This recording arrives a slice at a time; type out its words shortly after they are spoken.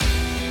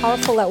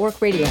Powerful at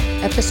Work Radio,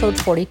 episode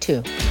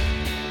 42.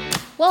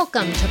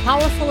 Welcome to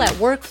Powerful at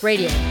Work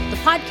Radio, the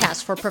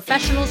podcast for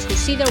professionals who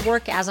see their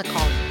work as a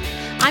calling.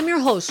 I'm your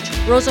host,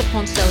 Rosa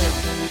Ponce de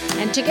Leon,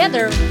 and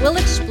together we'll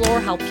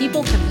explore how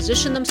people can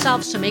position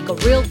themselves to make a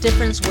real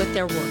difference with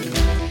their work.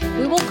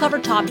 We will cover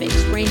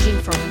topics ranging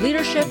from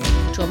leadership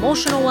to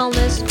emotional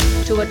wellness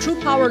to what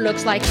true power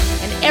looks like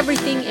and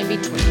everything in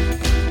between.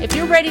 If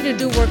you're ready to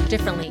do work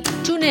differently,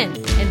 tune in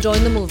and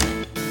join the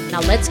movement. Now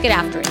let's get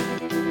after it.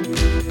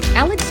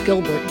 Alex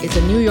Gilbert is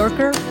a New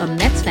Yorker, a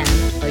Mets fan,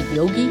 a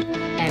yogi,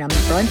 and a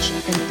brunch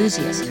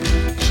enthusiast.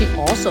 She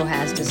also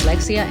has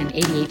dyslexia and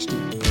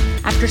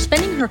ADHD. After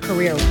spending her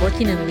career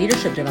working in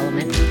leadership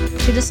development,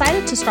 she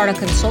decided to start a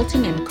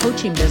consulting and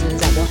coaching business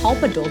that will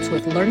help adults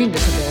with learning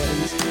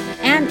disabilities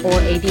and or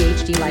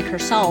ADHD like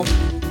herself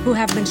who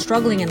have been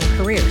struggling in their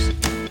careers.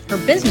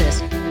 Her business,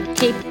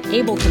 Cape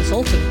Able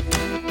Consulting,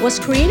 was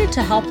created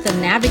to help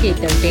them navigate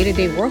their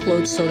day-to-day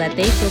workloads so that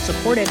they feel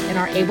supported and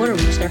are able to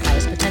reach their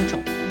highest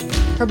potential.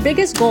 Her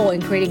biggest goal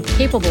in creating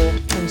Capable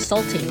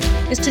Consulting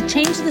is to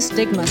change the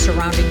stigma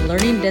surrounding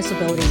learning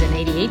disabilities and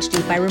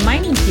ADHD by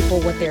reminding people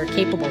what they are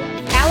capable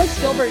of.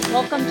 Alex Gilbert,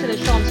 welcome to the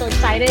show. I'm so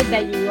excited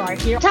that you are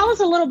here. Tell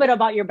us a little bit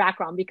about your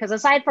background, because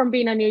aside from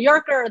being a New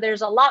Yorker,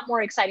 there's a lot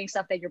more exciting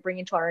stuff that you're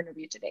bringing to our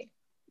interview today.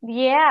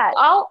 Yeah,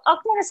 I'll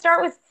kind of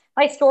start with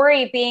my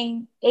story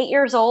being 8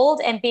 years old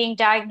and being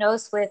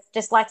diagnosed with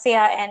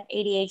dyslexia and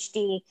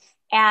ADHD.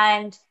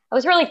 And I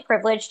was really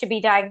privileged to be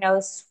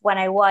diagnosed when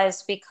I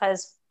was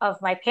because of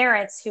my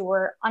parents, who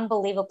were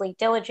unbelievably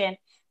diligent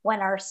when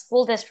our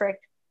school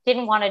district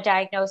didn't want to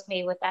diagnose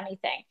me with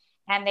anything.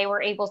 And they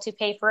were able to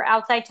pay for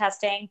outside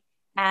testing.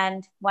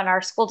 And when our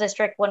school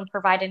district wouldn't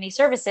provide any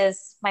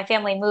services, my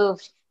family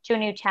moved to a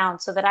new town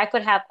so that I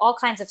could have all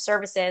kinds of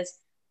services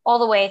all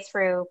the way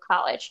through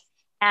college.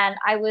 And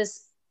I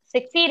was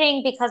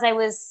succeeding because I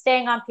was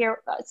staying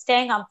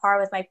on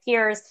par with my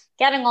peers,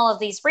 getting all of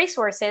these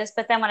resources.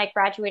 But then when I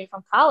graduated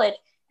from college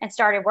and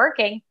started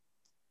working,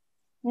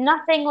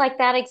 nothing like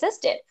that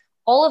existed.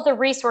 All of the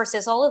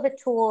resources, all of the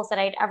tools that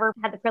I'd ever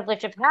had the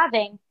privilege of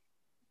having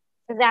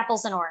is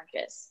apples and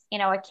oranges. You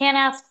know, I can't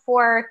ask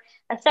for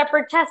a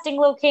separate testing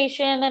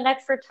location and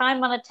extra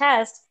time on a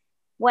test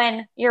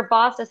when your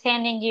boss is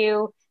handing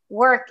you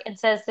work and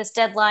says this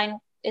deadline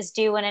is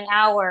due in an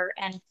hour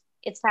and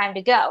it's time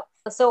to go.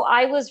 So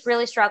I was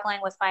really struggling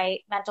with my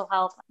mental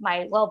health,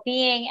 my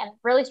well-being, and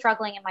really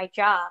struggling in my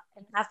job.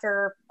 And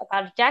after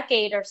about a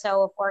decade or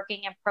so of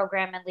working in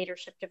program and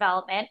leadership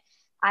development,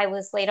 I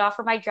was laid off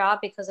from my job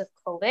because of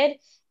COVID.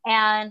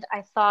 And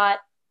I thought,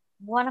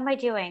 what am I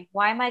doing?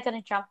 Why am I going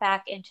to jump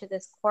back into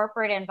this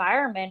corporate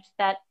environment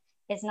that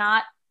is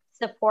not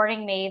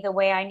supporting me the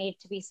way I need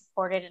to be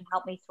supported and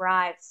help me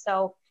thrive?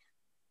 So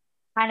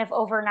kind of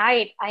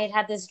overnight, I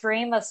had this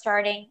dream of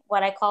starting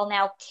what I call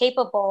now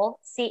Capable,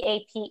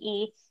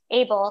 C-A-P-E,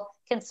 Able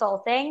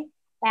Consulting.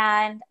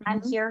 And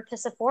I'm here to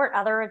support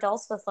other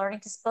adults with learning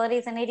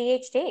disabilities and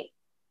ADHD.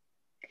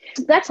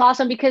 That's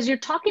awesome, because you're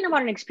talking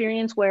about an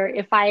experience where,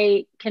 if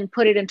I can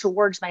put it into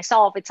words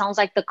myself, it sounds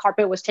like the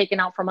carpet was taken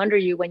out from under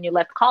you when you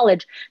left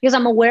college, because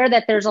I'm aware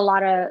that there's a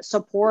lot of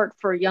support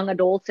for young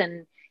adults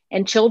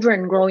and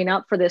children growing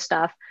up for this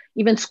stuff.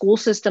 Even school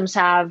systems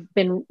have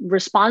been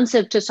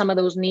responsive to some of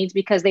those needs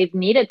because they've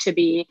needed to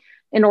be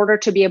in order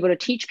to be able to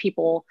teach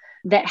people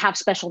that have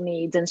special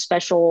needs and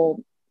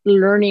special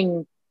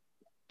learning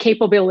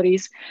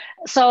capabilities.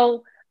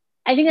 So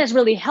I think that's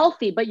really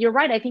healthy, but you're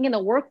right. I think in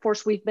the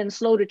workforce, we've been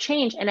slow to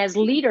change. And as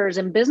leaders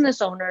and business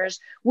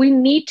owners, we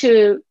need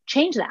to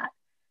change that.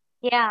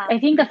 Yeah. I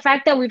think the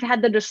fact that we've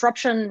had the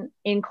disruption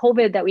in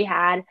COVID that we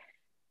had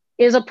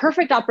is a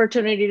perfect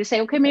opportunity to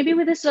say, okay, maybe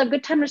this is a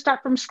good time to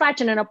start from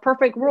scratch. And in a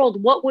perfect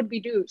world, what would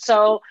we do?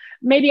 So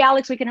maybe,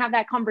 Alex, we can have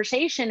that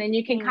conversation and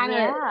you can kind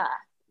of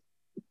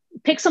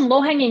pick some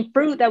low-hanging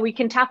fruit that we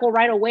can tackle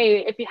right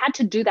away. If you had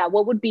to do that,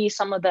 what would be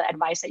some of the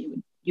advice that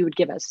you would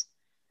give us?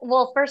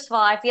 Well, first of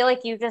all, I feel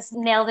like you just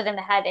nailed it in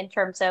the head in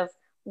terms of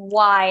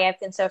why I've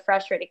been so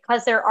frustrated,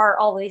 because there are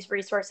all these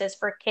resources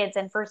for kids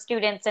and for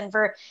students and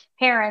for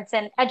parents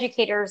and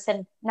educators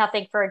and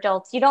nothing for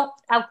adults. You don't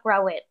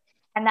outgrow it.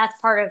 And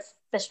that's part of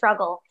the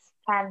struggle,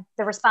 and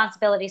the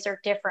responsibilities are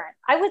different.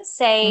 I would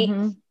say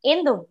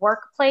in the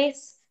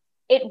workplace,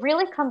 it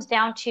really comes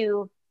down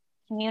to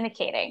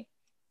communicating.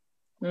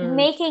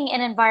 Making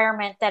an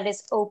environment that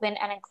is open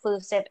and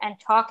inclusive and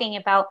talking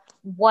about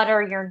what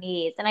are your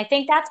needs. And I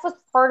think that's what's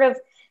part of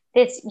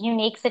this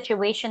unique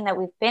situation that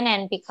we've been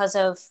in because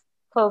of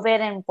COVID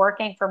and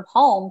working from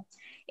home,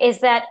 is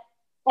that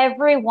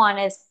everyone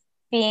is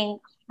being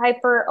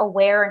hyper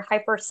aware and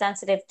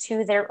hypersensitive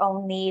to their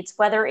own needs,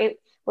 whether it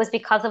was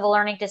because of a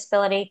learning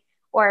disability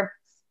or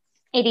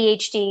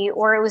ADHD,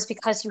 or it was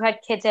because you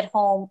had kids at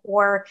home,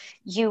 or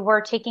you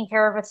were taking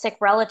care of a sick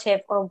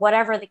relative, or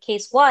whatever the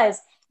case was.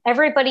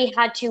 Everybody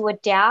had to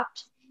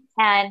adapt,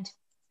 and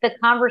the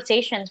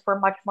conversations were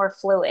much more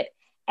fluid.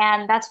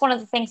 And that's one of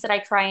the things that I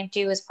try and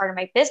do as part of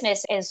my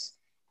business, is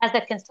as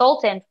a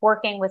consultant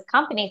working with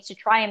companies to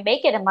try and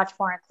make it a much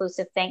more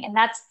inclusive thing. And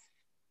that's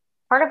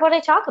part of what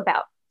I talk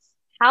about.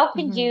 How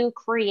can Mm-hmm. you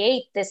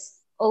create this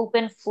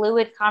open,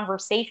 fluid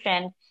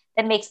conversation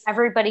that makes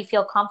everybody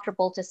feel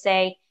comfortable to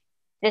say,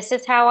 this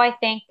is how I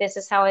think, this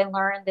is how I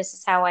learn, this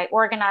is how I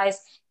organize,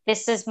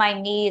 this is my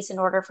needs in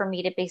order for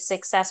me to be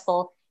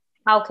successful.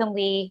 How can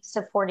we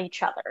support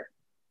each other?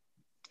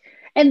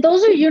 And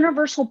those are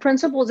universal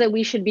principles that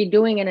we should be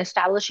doing in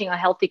establishing a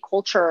healthy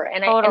culture.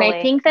 And I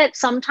Totally. think that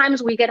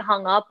sometimes we get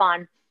hung up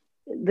on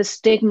the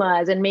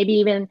stigmas and maybe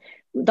even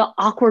the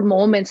awkward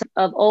moments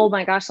of, oh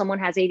my gosh, someone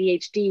has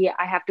ADHD.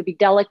 I have to be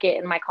delicate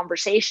in my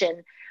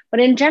conversation. But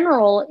in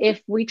general,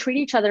 if we treat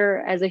each other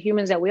as the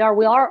humans that we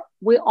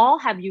all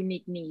have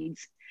unique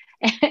needs.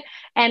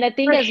 And I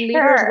think For as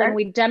leaders, when sure.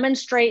 we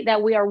demonstrate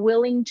that we are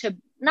willing to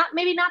not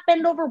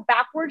bend over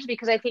backwards,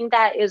 because I think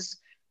that is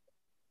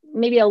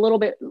maybe a little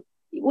bit,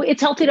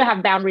 it's healthy to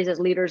have boundaries as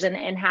leaders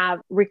and have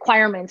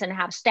requirements and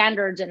have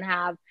standards and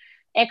have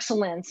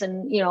excellence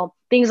and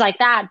things like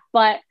that,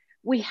 but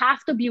we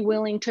have to be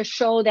willing to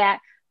show that,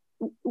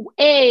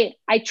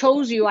 I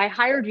chose you, I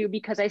hired you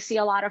because I see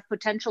a lot of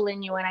potential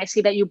in you and I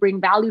see that you bring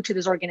value to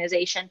this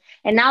organization,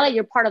 and now that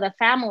you're part of the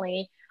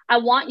family, I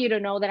want you to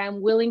know that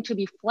I'm willing to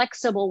be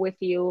flexible with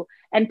you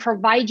and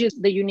provide you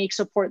the unique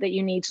support that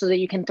you need so that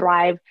you can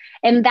thrive.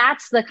 And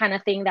that's the kind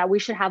of thing that we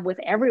should have with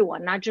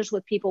everyone, not just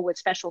with people with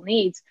special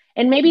needs.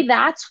 And maybe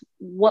that's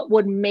what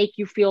would make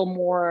you feel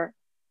more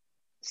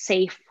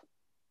safe.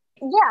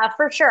 Yeah,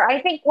 for sure.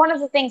 I think one of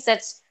the things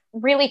that's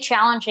really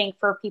challenging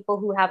for people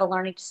who have a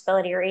learning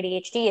disability or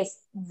ADHD is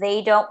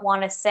they don't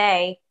want to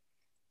say,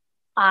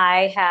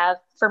 I have,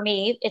 for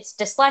me, it's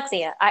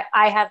dyslexia.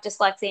 I have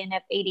dyslexia and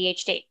have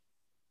ADHD.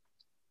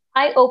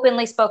 I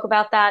openly spoke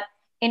about that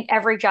in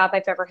every job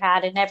I've ever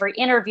had, in every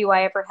interview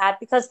I ever had,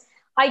 because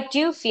I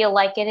do feel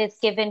like it has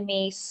given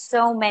me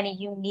so many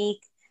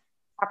unique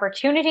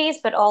opportunities,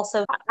 but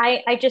also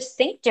I just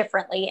think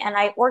differently and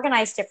I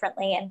organize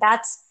differently. And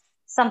that's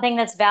something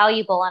that's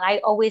valuable. And I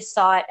always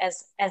saw it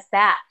as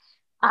that.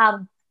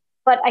 Um,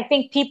 but I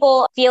think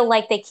people feel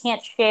like they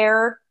can't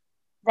share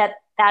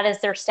that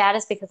is their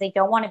status because they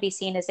don't want to be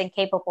seen as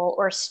incapable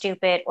or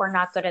stupid or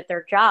not good at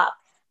their job.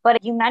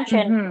 But you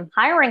mentioned Mm-hmm.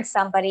 hiring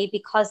somebody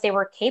because they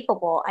were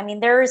capable. I mean,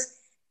 there's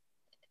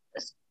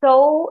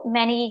so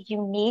many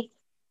unique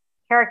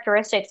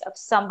characteristics of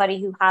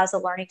somebody who has a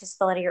learning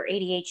disability or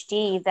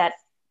ADHD that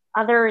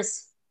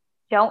others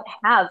don't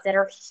have that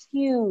are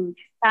huge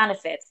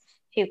benefits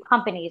to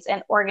companies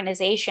and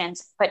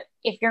organizations. But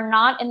if you're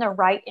not in the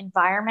right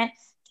environment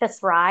to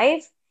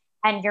thrive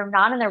and you're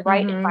not in the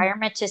right Mm-hmm.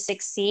 environment to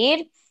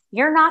succeed,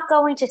 you're not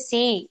going to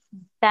see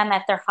them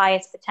at their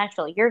highest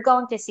potential. You're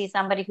going to see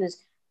somebody who's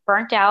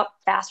burnt out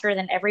faster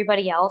than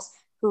everybody else,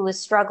 who is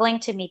struggling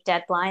to meet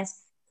deadlines,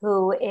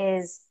 who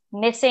is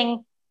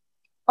missing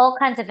all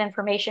kinds of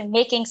information,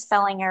 making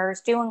spelling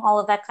errors, doing all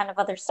of that kind of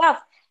other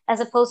stuff, as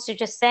opposed to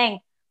just saying,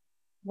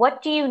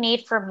 what do you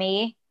need from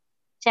me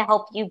to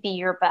help you be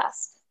your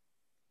best?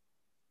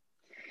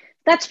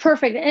 That's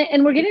perfect.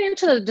 And we're getting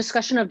into the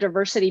discussion of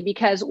diversity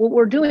because what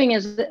we're doing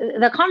is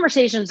the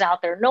conversation's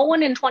out there. No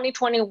one in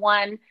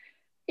 2021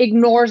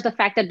 ignores the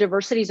fact that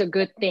diversity is a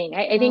good thing.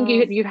 I think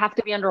Mm, you'd have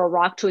to be under a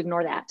rock to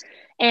ignore that.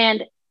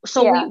 And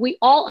so yeah. we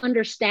all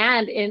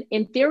understand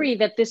in theory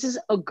that this is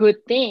a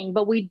good thing,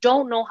 but we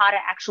don't know how to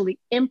actually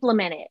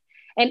implement it.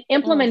 And Mm,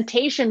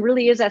 implementation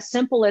really is as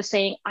simple as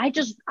saying, I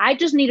just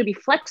need to be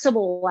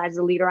flexible as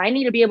a leader. I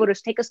need to be able to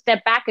take a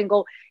step back and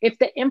go, if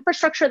the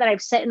infrastructure that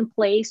I've set in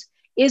place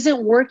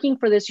isn't working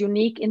for this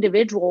unique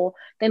individual,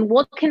 then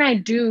what can I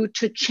do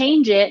to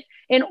change it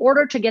in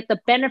order to get the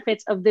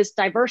benefits of this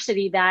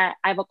diversity that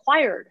I've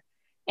acquired?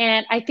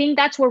 And I think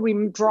that's where we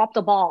drop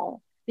the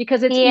ball,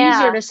 because it's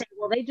easier yeah. to say,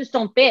 well, they just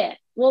don't fit.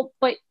 Well,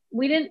 but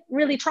we didn't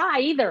really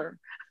try either.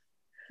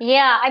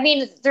 Yeah. I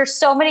mean, there's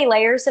so many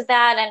layers of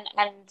that.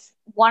 And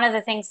one of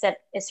the things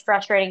that is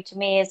frustrating to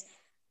me is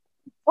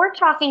we're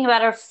talking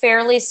about a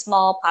fairly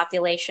small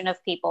population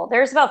of people.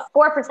 There's about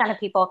 4% of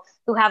people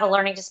who have a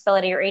learning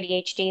disability or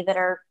ADHD that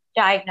are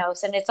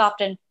diagnosed, and it's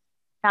often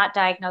not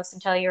diagnosed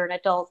until you're an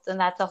adult, and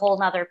that's a whole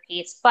nother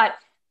piece. But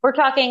we're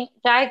talking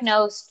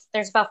diagnosed,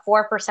 there's about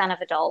 4% of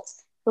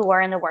adults who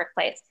are in the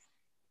workplace.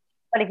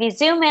 But if you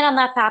zoom in on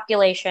that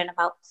population,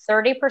 about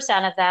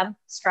 30% of them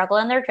struggle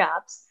in their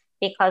jobs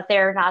because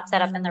they're not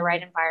set up in the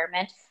right Mm,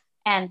 environment,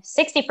 and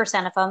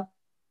 60% of them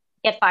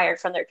get fired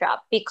from their job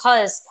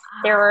because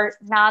wow. they're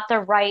not the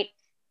right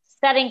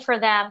setting for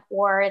them,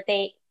 or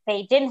they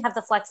didn't have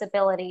the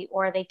flexibility,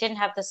 or they didn't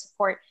have the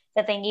support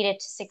that they needed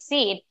to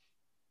succeed.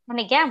 And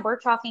again, we're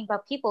talking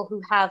about people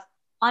who have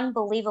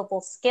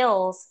unbelievable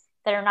skills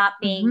that are not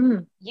being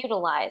Mm-hmm.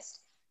 utilized.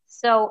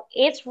 So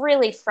it's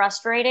really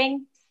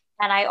frustrating.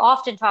 And I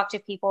often talk to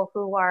people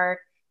who are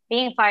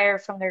being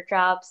fired from their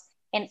jobs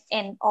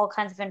in all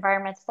kinds of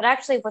environments. But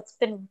actually, what's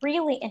been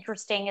really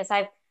interesting is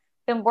I've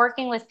been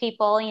working with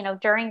people,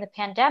 during the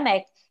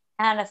pandemic,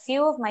 and a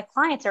few of my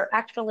clients are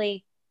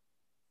actually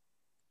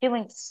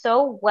doing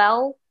so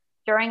well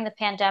during the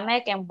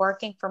pandemic and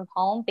working from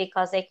home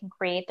because they can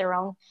create their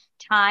own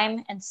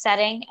time and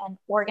setting and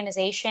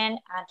organization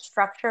and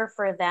structure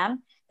for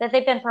them, that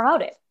they've been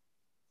promoted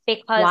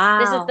because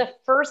this is Wow. the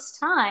first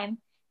time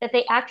that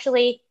they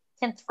actually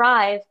can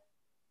thrive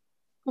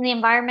in the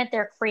environment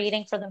they're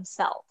creating for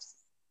themselves.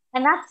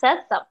 And that says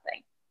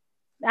something.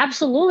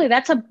 Absolutely.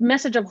 That's a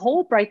message of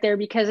hope right there,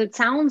 because it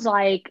sounds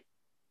like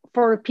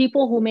for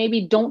people who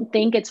maybe don't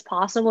think it's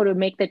possible to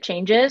make the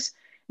changes,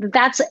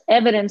 that's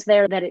evidence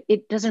there that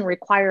it doesn't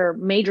require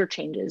major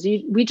changes.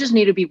 We just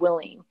need to be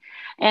willing.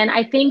 And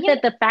I think You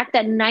that the fact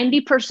that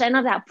 90%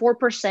 of that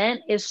 4%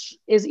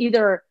 is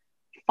either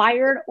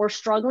fired or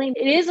struggling,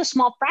 it is a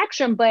small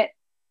fraction, but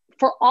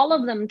for all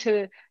of them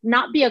to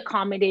not be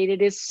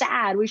accommodated is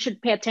sad. We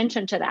should pay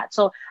attention to that.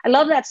 So I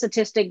love that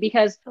statistic,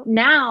 because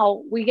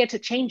now we get to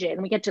change it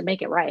and we get to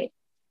make it right.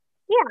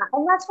 Yeah,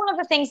 and that's one of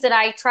the things that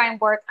I try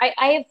and work.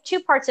 I have two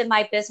parts in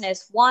my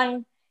business.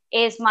 One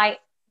is my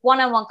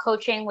one-on-one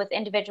coaching with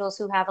individuals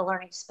who have a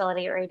learning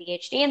disability or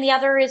ADHD, and the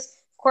other is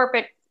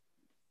corporate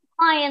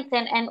clients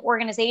and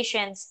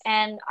organizations.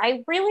 And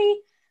I really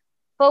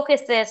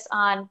focus this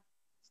on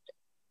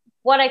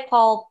what I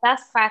call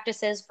best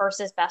practices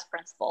versus best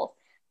principles.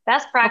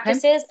 Best Okay.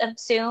 practices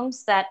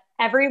assumes that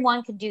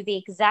everyone can do the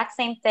exact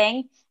same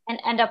thing and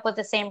end up with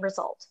the same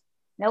result.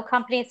 No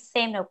company is the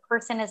same, no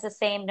person is the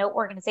same, no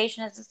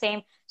organization is the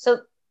same.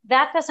 So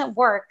that doesn't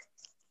work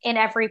in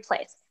every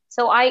place.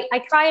 So I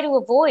try to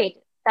avoid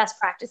best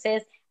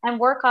practices and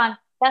work on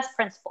best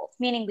principles,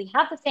 meaning we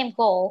have the same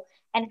goal,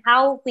 and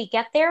how we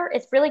get there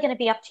is really going to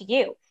be up to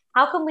you.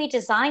 How can we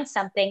design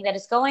something that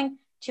is going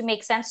to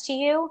make sense to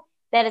you,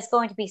 that is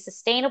going to be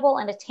sustainable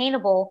and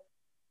attainable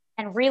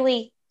and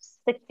really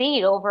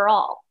succeed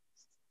overall?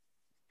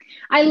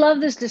 I love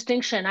this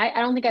distinction. I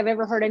don't think I've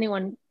ever heard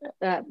anyone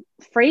uh,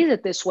 phrase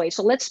it this way.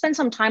 So let's spend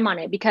some time on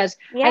it, because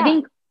I Yeah.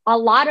 think a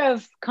lot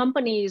of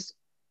companies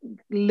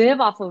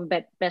live off of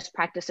best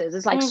practices.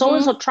 It's like so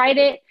and Mm-hmm. so tried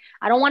it.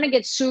 I don't want to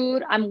get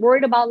sued. I'm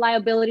worried about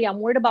liability. I'm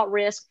worried about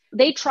risk.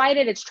 They tried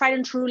it. It's tried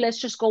and true. Let's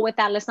just go with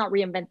that. Let's not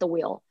reinvent the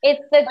wheel.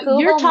 It's the But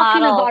you're Google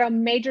talking about model. a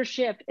major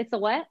shift. It's a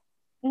what?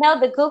 No,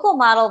 the Google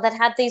model that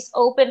had these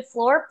open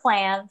floor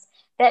plans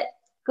that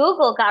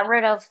Google got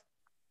rid of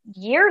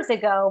years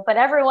ago, but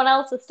everyone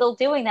else is still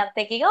doing that,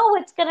 thinking, oh,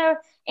 it's going to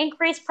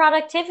increase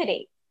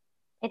productivity.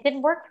 It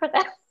didn't work for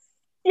them,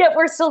 yet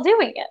we're still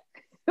doing it.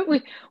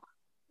 we,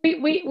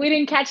 we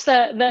didn't catch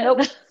the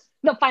Nope.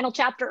 the final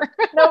chapter.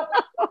 Nope.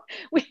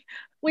 we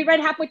we read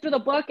halfway through the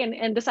book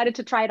and decided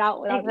to try it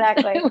out without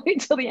Exactly.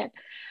 wait till the end.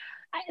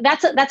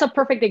 That's a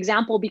perfect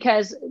example,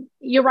 because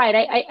you're right.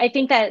 I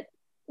think that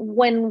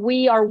when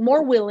we are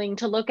more willing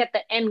to look at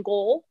the end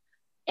goal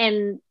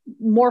and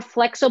more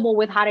flexible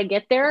with how to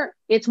get there,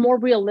 it's more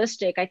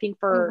realistic, I think,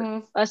 for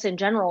Mm-hmm. us in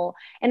general.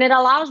 And it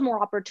allows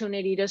more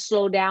opportunity to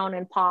slow down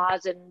and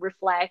pause and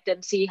reflect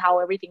and see how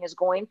everything is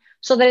going,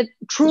 so that it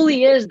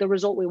truly is the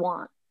result we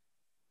want.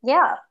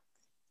 Yeah.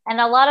 And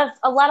a lot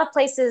of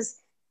places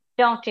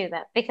don't do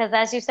that because,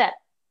 as you said,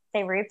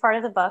 they read part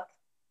of the book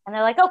and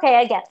they're like, okay,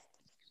 I get it.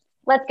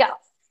 Let's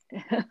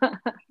go.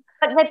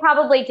 But they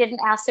probably didn't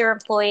ask their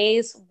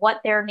employees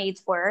what their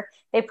needs were.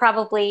 They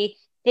probably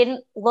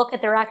didn't look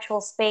at their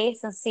actual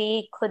space and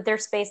see could their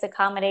space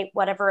accommodate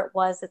whatever it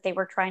was that they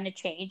were trying to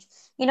change.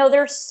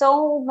 There's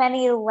so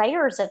many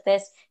layers of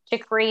this to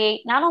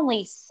create not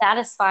only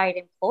satisfied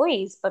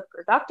employees, but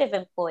productive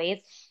employees.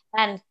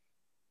 And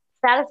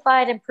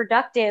satisfied and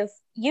productive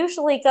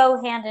usually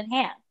go hand in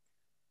hand.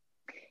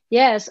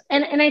 Yes.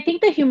 And I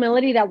think the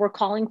humility that we're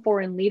calling for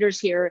in leaders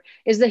here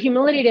is the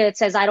humility that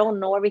says, I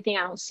don't know everything,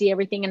 I don't see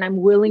everything, and I'm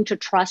willing to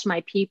trust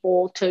my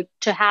people to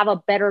have a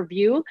better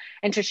view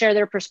and to share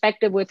their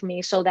perspective with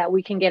me so that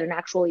we can get an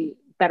actually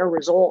better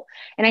result.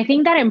 And I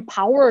think that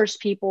empowers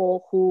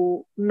people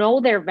who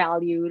know they're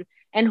valued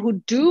and who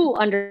do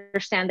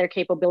understand their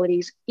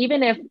capabilities,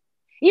 even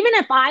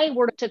if I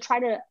were to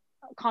try to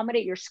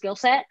accommodate your skill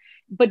set,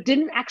 but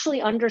didn't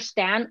actually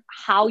understand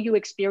how you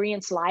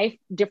experience life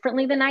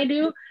differently than I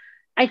do,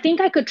 I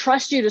think I could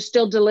trust you to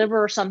still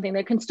deliver something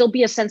that can still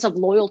be a sense of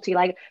loyalty.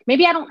 Like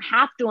maybe I don't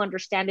have to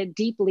understand it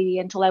deeply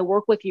until I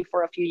work with you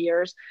for a few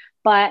years,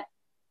 but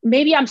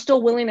maybe I'm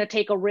still willing to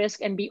take a risk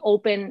and be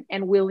open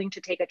and willing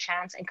to take a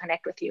chance and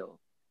connect with you.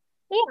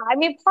 Yeah, I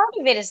mean, part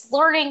of it is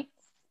learning.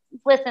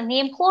 Listen, the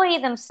employee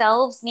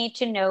themselves need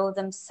to know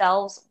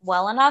themselves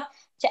well enough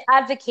to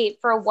advocate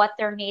for what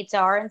their needs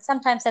are. And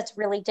sometimes that's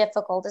really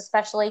difficult,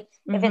 especially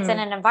if it's in Mm-hmm.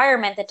 an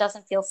environment that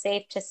doesn't feel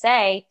safe to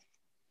say,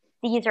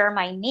 these are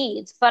my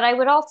needs. But I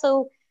would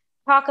also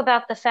talk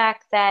about the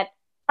fact that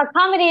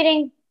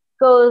accommodating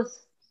goes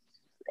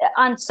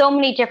on so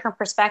many different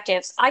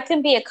perspectives. I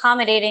can be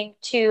accommodating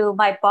to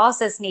my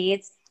boss's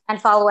needs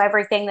and follow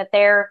everything that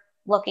they're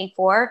looking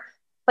for,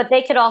 but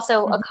they could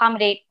also Mm-hmm.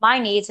 accommodate my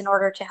needs in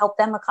order to help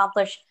them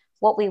accomplish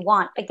what we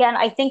want. Again,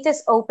 I think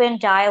this open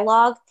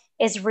dialogue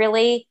is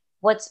really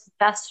what's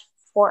best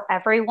for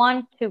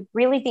everyone to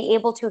really be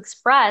able to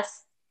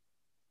express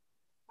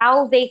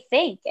how they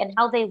think and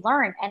how they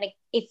learn. And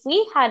if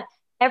we had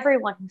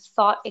everyone who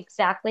thought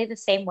exactly the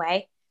same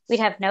way, we'd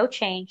have no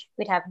change,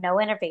 we'd have no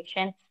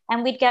innovation,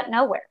 and we'd get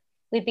nowhere.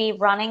 we'd be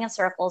running in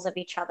circles of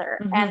each other.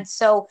 Mm-hmm. And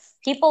so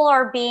people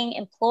are being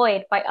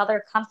employed by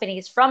other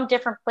companies from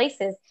different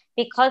places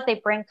because they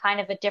bring kind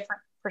of a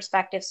different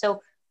perspective.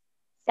 So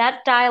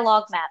that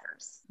dialogue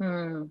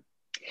matters.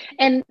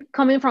 And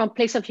coming from a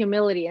place of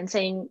humility and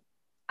saying,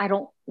 I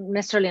don't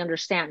necessarily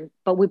understand,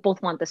 but we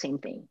both want the same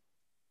thing.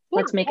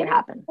 Let's make it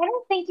happen. I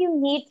don't think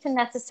you need to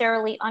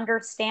necessarily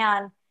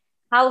understand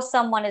how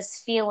someone is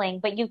feeling,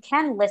 but you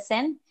can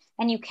listen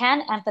and you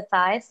can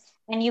empathize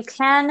and you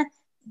can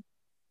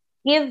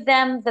give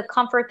them the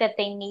comfort that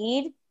they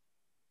need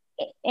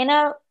in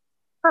a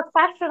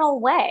professional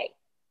way.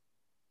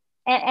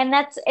 And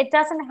it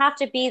doesn't have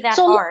to be that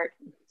hard.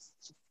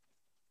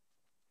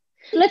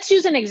 Let's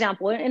use an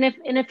example. And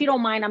if you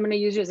don't mind, I'm going to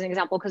use you as an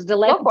example because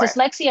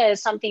dyslexia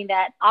is something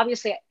that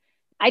obviously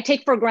I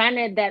take for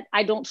granted that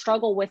I don't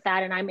struggle with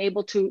that and I'm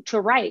able to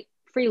write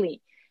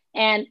freely.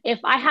 And if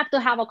I have to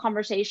have a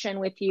conversation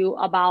with you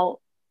about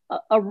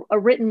a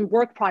written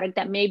work product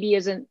that maybe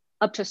isn't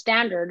up to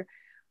standard,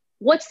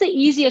 what's the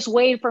easiest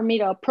way for me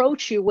to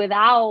approach you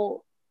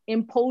without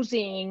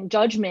imposing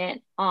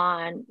judgment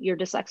on your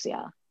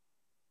dyslexia?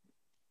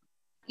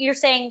 You're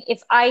saying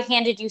if I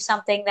handed you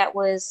something that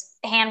was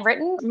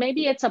handwritten?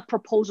 Maybe it's a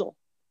proposal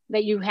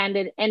that you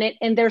handed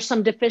and there's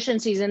some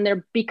deficiencies in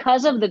there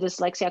because of the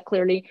dyslexia,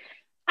 clearly.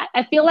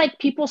 I feel like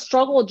people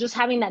struggle just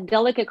having that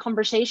delicate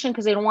conversation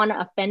because they don't want to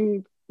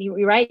offend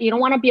you, right? You don't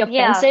want to be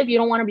offensive. You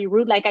don't want to be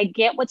rude. Like, I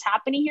get what's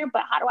happening here,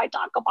 but how do I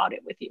talk about it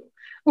with you?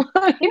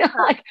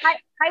 I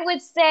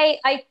would say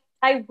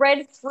I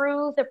read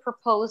through the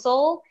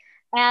proposal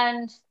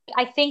and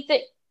I think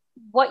that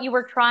what you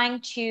were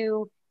trying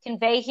to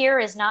convey here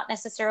is not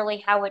necessarily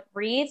how it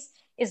reads.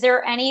 Is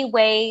there any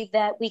way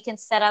that we can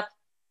set up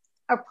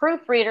a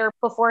proofreader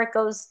before it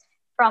goes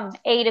from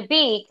A to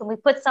B? Can we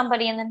put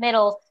somebody in the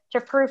middle to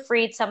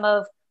proofread some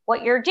of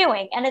what you're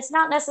doing? And it's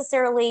not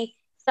necessarily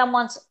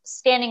someone's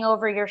standing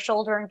over your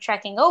shoulder and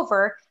checking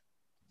over,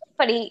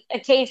 but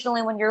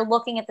occasionally when you're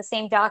looking at the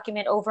same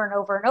document over and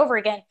over and over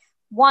again,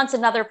 wants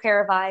another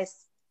pair of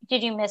eyes.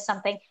 Did you miss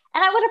something?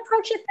 And I would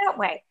approach it that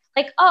way.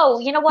 Like, oh,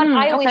 you know what?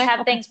 I always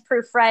have things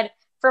proofread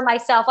for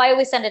myself. I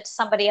always send it to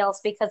somebody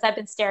else because I've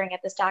been staring at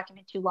this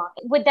document too long.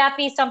 Would that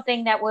be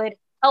something that would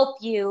help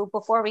you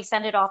before we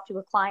send it off to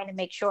a client and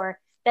make sure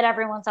that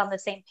everyone's on the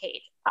same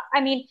page?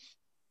 I mean,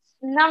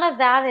 none of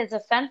that is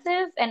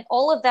offensive. And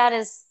all of that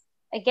is,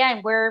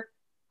 again, we're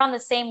on the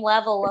same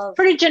level of... It's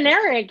pretty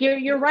generic.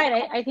 You're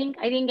right. I think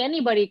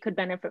anybody could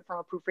benefit from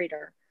a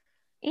proofreader.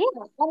 Yeah.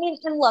 I mean,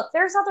 and look,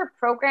 there's other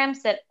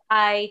programs that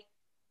I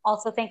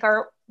also think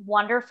are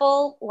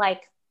wonderful,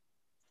 like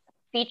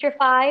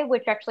Featurify,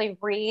 which actually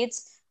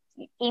reads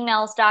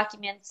emails,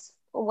 documents,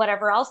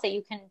 whatever else that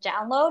you can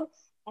download.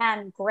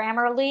 And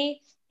Grammarly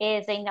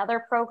is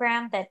another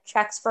program that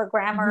checks for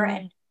grammar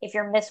and if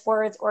you're miss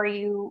words or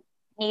you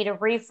need a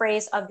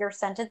rephrase of your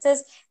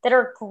sentences, that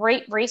are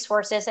great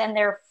resources and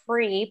they're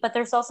free, but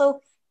there's also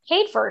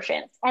paid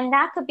versions. And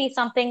that could be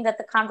something that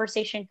the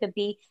conversation could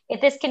be,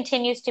 if this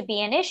continues to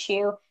be an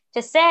issue,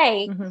 to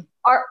say,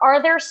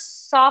 are there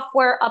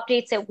software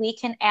updates that we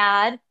can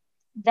add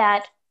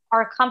that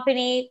our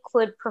company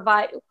could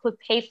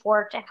pay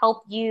for to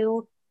help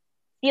you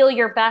feel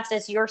your best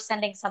as you're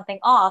sending something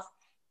off?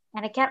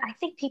 And again, I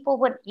think people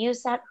would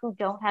use that who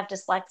don't have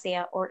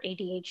dyslexia or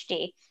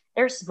ADHD.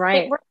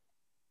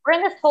 We're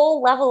in this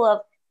whole level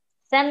of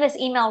send this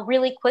email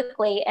really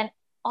quickly. And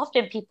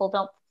often people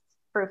don't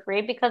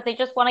proofread because they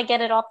just want to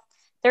get it off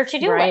their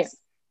to-do list.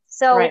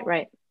 So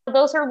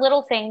those are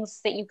little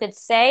things that you could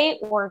say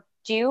or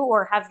do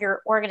or have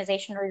your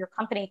organization or your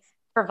company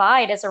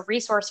provide as a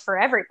resource for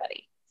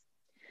everybody.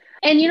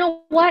 And you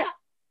know what?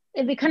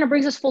 It kind of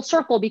brings us full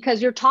circle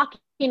because you're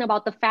talking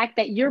about the fact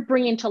that you're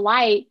bringing to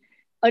light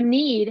a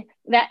need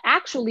that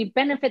actually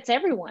benefits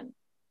everyone.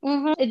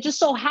 It just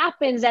so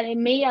happens that it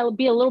may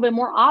be a little bit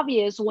more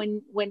obvious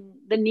when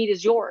the need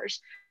is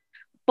yours.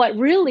 But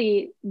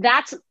really,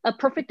 that's a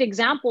perfect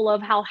example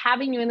of how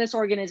having you in this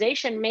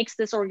organization makes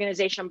this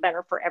organization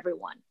better for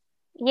everyone.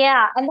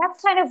 Yeah, and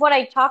that's kind of what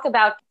I talk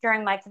about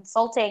during my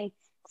consulting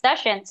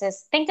sessions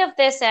is think of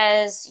this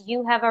as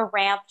you have a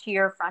ramp to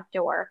your front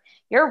door.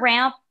 Your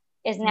ramp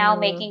is now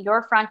making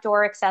your front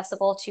door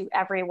accessible to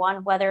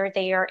everyone, whether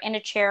they are in a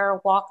chair,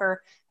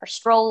 walker, or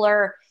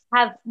stroller,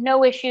 have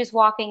no issues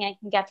walking and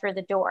can get through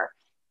the door.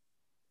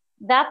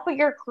 That's what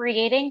you're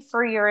creating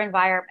for your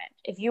environment.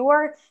 If you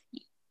are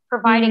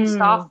providing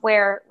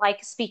software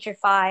like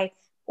Speechify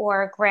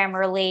or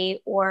Grammarly,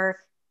 or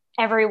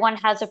everyone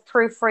has a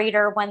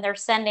proofreader when they're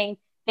sending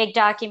big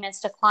documents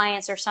to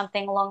clients or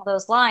something along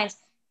those lines,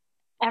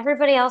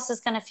 everybody else is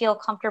going to feel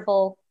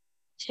comfortable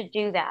to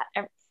do that.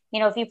 You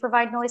know, if you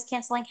provide noise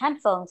canceling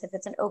headphones, if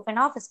it's an open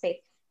office space,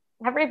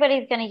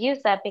 everybody's going to use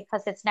that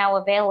because it's now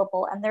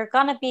available and they're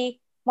going to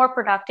be more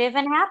productive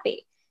and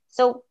happy.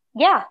 So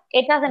yeah,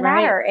 it doesn't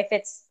matter if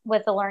it's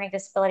with a learning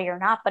disability or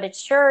not, but it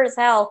sure as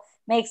hell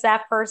makes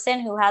that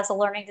person who has a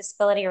learning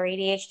disability or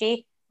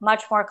ADHD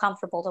much more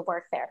comfortable to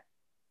work there.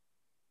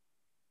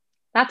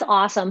 That's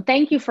awesome.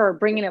 Thank you for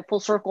bringing it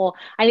full circle.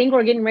 I think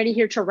we're getting ready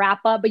here to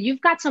wrap up, but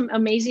you've got some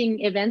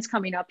amazing events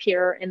coming up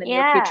here in the near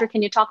Yeah. future.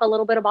 Can you talk a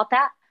little bit about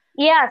that?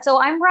 Yeah, so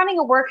I'm running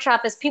a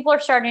workshop as people are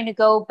starting to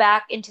go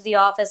back into the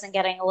office and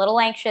getting a little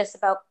anxious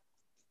about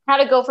how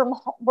to go from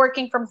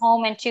working from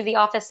home into the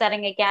office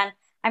setting again.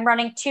 I'm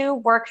running two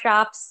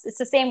workshops. It's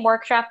the same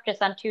workshop,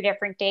 just on two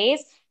different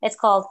days. It's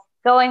called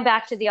Going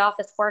Back to the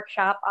Office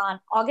Workshop on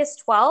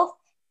August 12th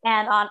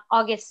and on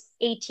August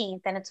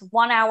 18th. And it's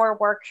 1 hour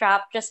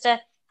workshop just to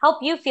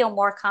help you feel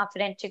more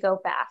confident to go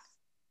back.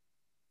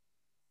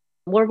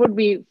 Where would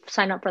we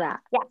sign up for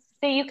that? Yes.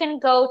 So you can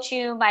go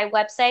to my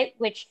website,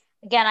 which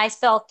again, I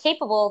spell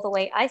capable the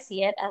way I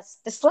see it as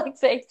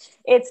dyslexic.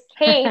 It's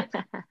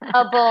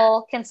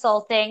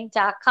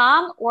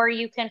capableconsulting.com, or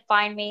you can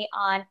find me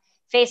on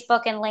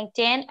Facebook and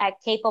LinkedIn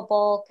at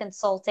Capable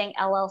Consulting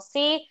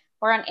LLC,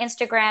 or on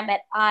Instagram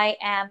at I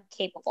am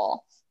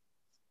capable.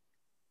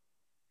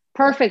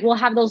 Perfect. We'll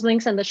have those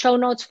links in the show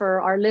notes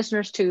for our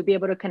listeners to be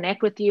able to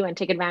connect with you and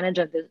take advantage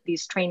of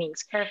these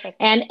trainings.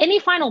 Perfect. And any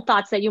final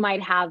thoughts that you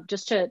might have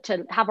just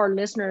to have our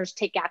listeners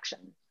take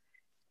action?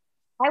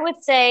 I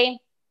would say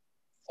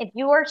if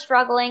you are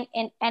struggling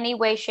in any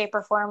way, shape,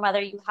 or form,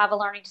 whether you have a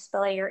learning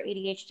disability or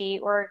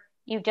ADHD or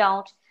you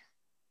don't,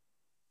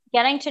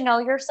 getting to know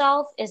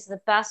yourself is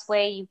the best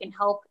way you can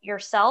help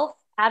yourself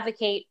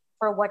advocate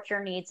for what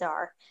your needs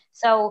are.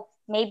 So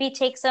maybe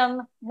take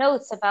some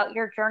notes about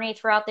your journey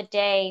throughout the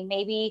day.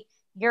 Maybe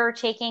you're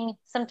taking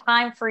some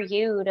time for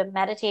you to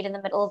meditate in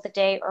the middle of the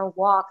day or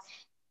walk.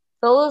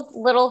 Those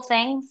little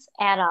things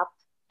add up,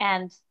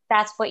 and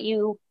that's what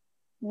you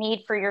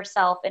need for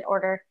yourself in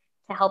order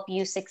to help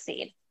you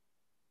succeed.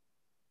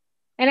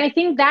 And I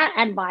think that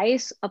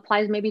advice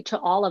applies maybe to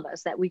all of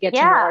us, that we get to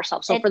know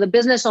ourselves. So for the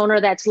business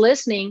owner that's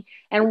listening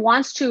and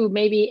wants to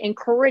maybe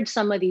encourage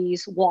some of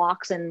these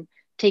walks and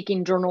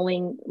taking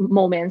journaling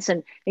moments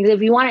and things,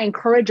 if you want to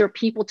encourage your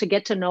people to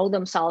get to know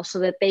themselves so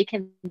that they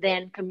can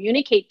then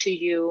communicate to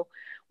you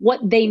what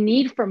they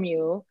need from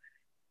you,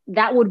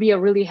 that would be a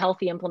really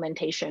healthy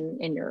implementation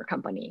in your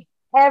company.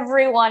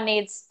 Everyone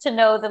needs to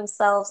know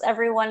themselves.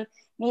 Everyone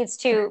needs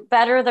to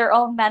better their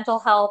own mental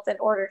health in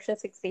order to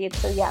succeed.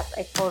 So yes,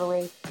 I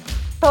totally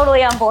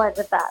on board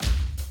with that.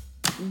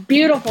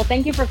 Beautiful.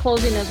 Thank you for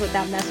closing us with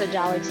that message,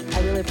 Alex.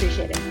 I really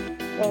appreciate it.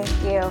 Thank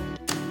you.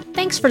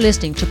 Thanks for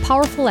listening to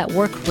Powerful at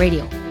Work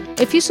Radio.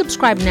 If you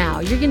subscribe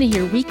now, you're going to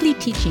hear weekly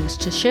teachings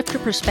to shift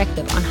your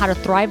perspective on how to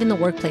thrive in the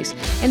workplace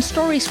and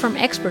stories from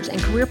experts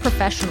and career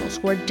professionals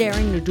who are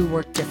daring to do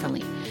work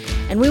differently.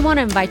 And we want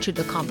to invite you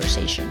to the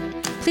conversation.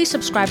 Please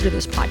subscribe to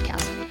this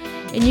podcast.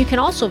 And you can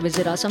also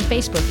visit us on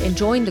Facebook and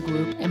join the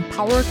group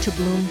Empower to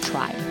Bloom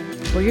Tribe,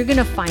 where you're going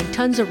to find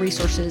tons of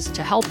resources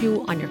to help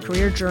you on your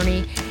career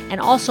journey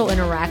and also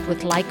interact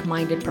with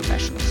like-minded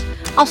professionals.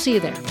 I'll see you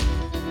there.